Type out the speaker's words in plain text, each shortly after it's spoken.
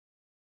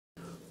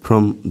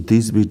From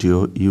this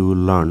video, you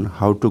will learn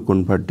how to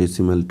convert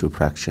decimal to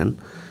fraction.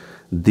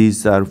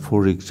 These are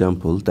 4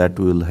 examples that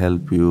will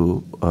help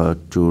you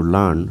to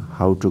learn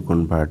how to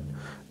convert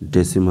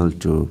decimal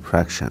to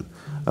fraction.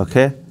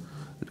 Okay,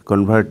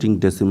 converting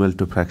decimal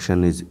to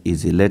fraction is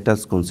easy. Let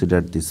us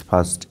consider this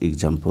first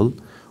example.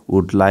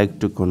 Would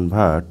like to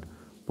convert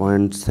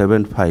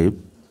 0.75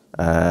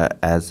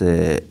 as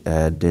a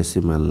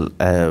decimal,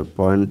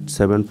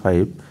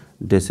 0.75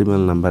 decimal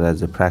number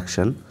as a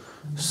fraction.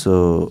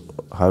 So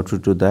how to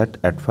do that?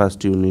 At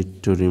first you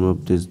need to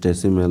remove this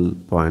decimal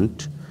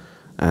point,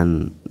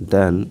 and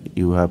then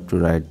you have to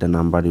write the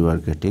number you are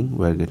getting.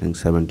 We are getting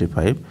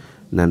 75.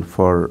 Then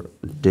for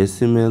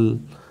decimal,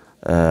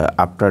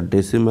 after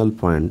decimal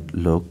point,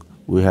 look,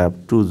 we have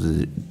two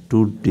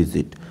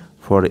digit.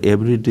 For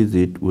every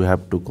digit we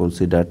have to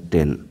consider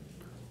 10,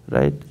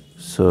 right?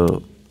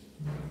 So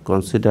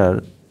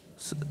consider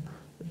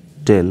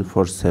 10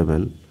 for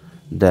 7,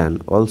 then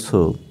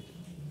also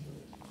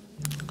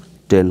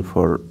 10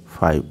 for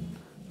 5,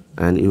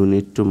 and you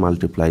need to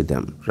multiply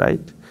them,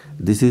 right?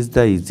 This is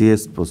the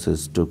easiest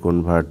process to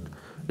convert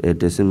a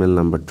decimal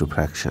number to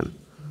fraction.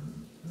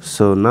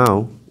 So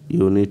now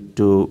you need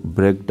to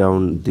break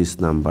down this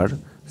number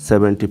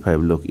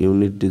 75. Look,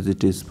 unit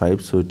digit is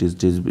 5, so it is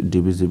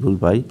divisible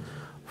by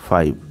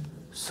 5.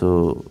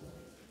 So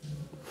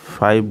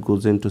 5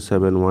 goes into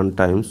 7 one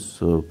time,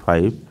 so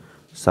 5,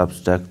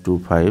 subtract 2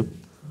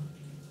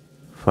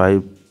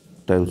 5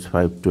 times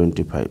 5,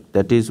 25.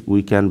 That is,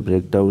 we can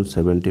break down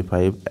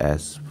 75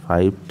 as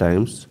 5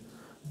 times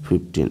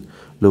 15.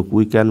 Look,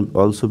 we can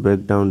also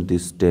break down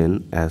this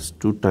 10 as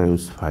 2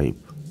 times 5.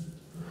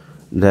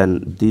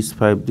 Then this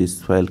 5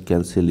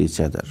 cancel each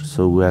other,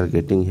 so we are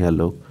getting here,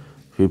 look,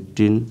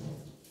 15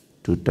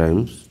 2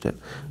 times 10.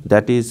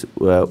 That is,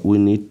 we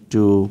need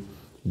to,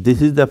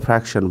 this is the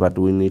fraction, but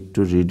we need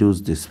to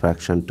reduce this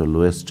fraction to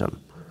lowest term.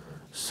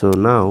 So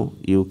now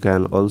you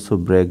can also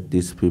break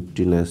this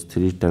 15 as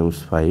 3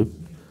 times 5,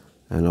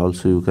 and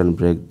also you can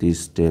break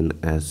this 10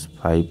 as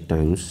 5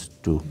 times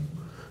 2.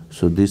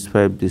 So this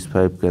 5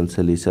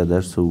 cancel each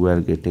other, so we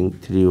are getting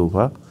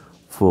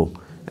 3/4,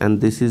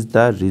 and this is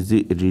the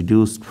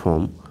reduced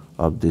form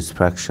of this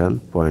fraction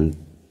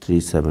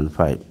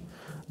 0.375.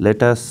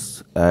 Let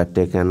us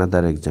take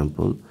another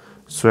example.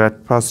 So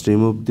at first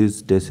remove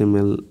this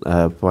decimal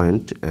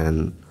point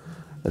and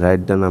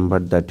write the number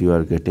that you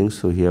are getting.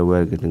 So here we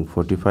are getting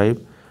 45.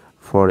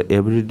 For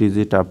every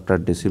digit after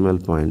decimal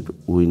point,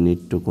 we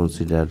need to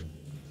consider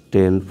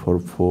 10 for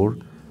 4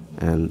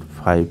 and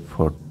 5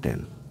 for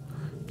 10.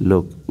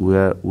 Look,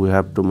 we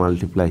have to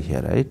multiply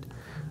here, right?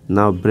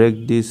 Now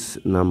break this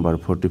number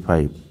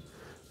 45.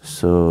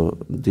 So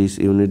this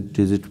unit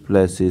digit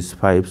place is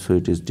 5, so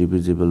it is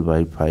divisible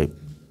by 5.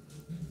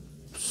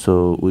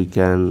 So we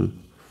can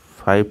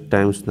 5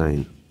 times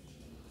 9,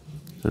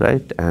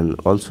 right? And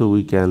also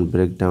we can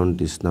break down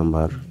this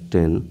number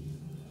 10,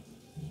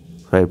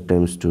 5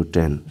 times 2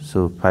 10.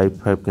 So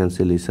 5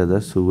 cancel each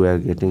other, so we are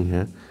getting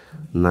here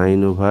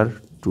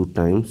 9/2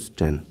 times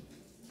 10,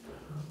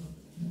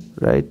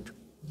 right?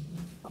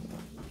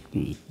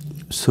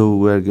 So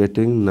we are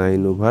getting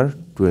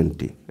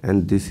 9/20,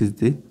 and this is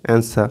the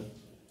answer.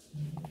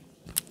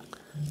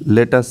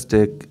 Let us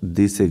take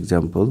this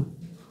example,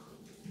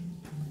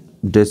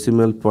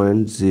 decimal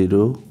point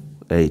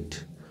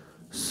 0.8.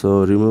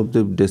 So remove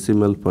the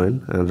decimal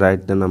point and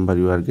write the number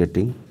you are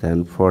getting.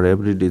 Then for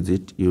every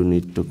digit you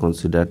need to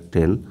consider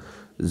 10.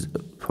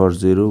 For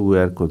 0 we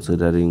are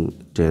considering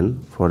 10.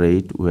 For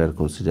 8 we are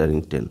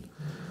considering 10.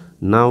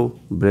 Now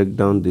break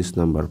down this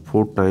number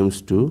 4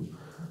 times 2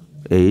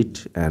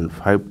 8 and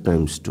 5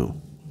 times 2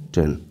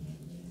 10.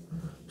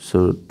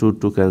 So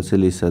 2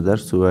 cancel each other,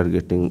 so we are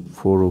getting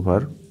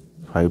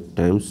 4/5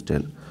 times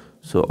 10.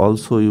 So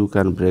also you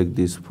can break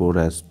this 4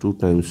 as 2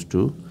 times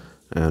 2,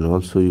 and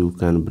also you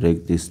can break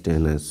this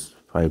 10 as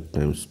 5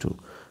 times 2.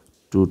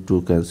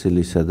 2 cancel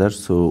each other,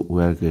 so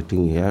we are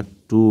getting here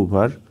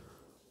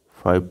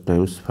 2/5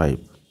 times 5.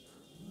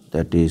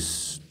 That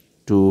is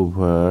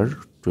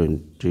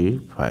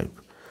 2/25,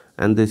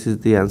 and this is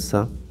the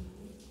answer.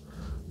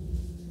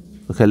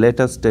 Okay, let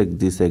us take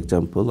this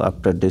example.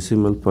 After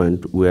decimal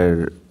point we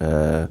are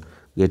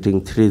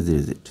getting 3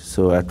 digits.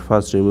 So at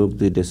first remove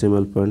the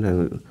decimal point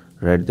and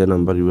write the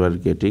number you are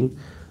getting.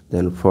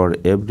 Then for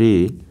every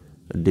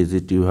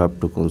digit you have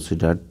to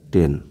consider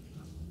 10,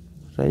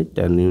 right?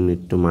 And you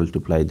need to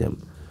multiply them.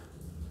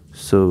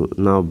 So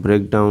now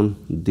break down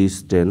this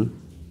 10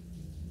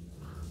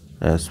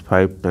 as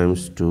 5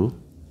 times 2.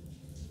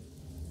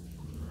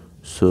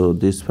 So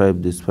this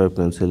 5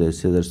 cancel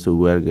each other, so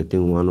we are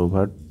getting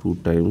 1/2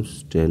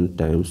 times 10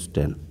 times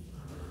 10.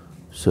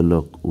 So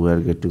look, we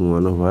are getting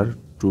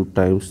 1/2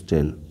 times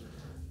 10,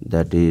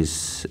 that is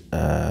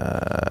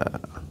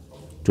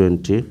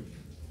 20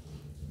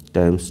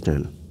 times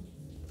 10,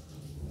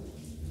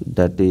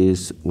 that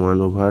is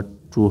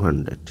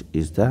 1/200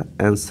 is the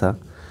answer.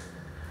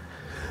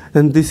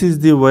 And this is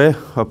the way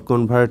of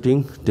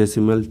converting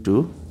decimal to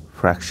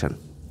fraction.